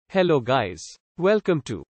Hello guys. Welcome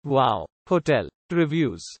to Wow Hotel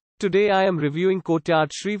Reviews. Today I am reviewing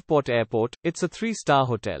Courtyard Shreveport Airport. It's a 3-star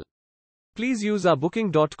hotel. Please use our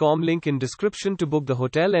booking.com link in description to book the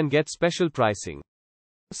hotel and get special pricing.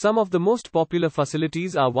 Some of the most popular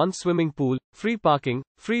facilities are one swimming pool, free parking,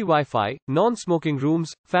 free Wi-Fi, non-smoking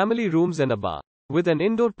rooms, family rooms and a bar. With an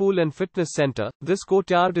indoor pool and fitness center, this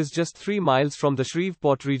courtyard is just 3 miles from the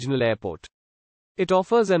Shreveport Regional Airport. It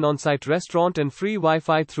offers an on-site restaurant and free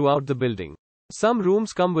Wi-Fi throughout the building. Some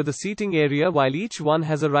rooms come with a seating area while each one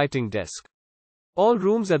has a writing desk. All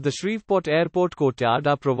rooms at the Shreveport Airport Courtyard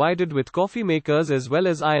are provided with coffee makers as well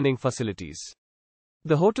as ironing facilities.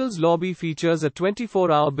 The hotel's lobby features a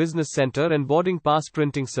 24-hour business center and boarding pass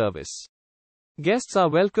printing service. Guests are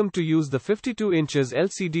welcome to use the 52 inches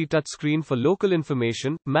LCD touchscreen for local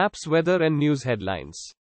information, maps, weather and news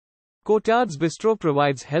headlines. Courtyard's Bistro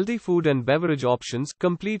provides healthy food and beverage options,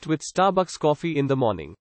 complete with Starbucks coffee in the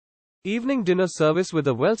morning. Evening dinner service with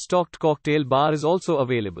a well-stocked cocktail bar is also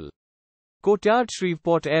available. Courtyard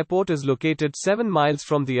Shreveport Airport is located 7 miles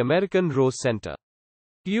from the American Rose Center.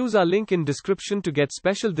 Use our link in description to get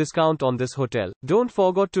special discount on this hotel. Don't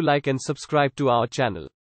forget to like and subscribe to our channel.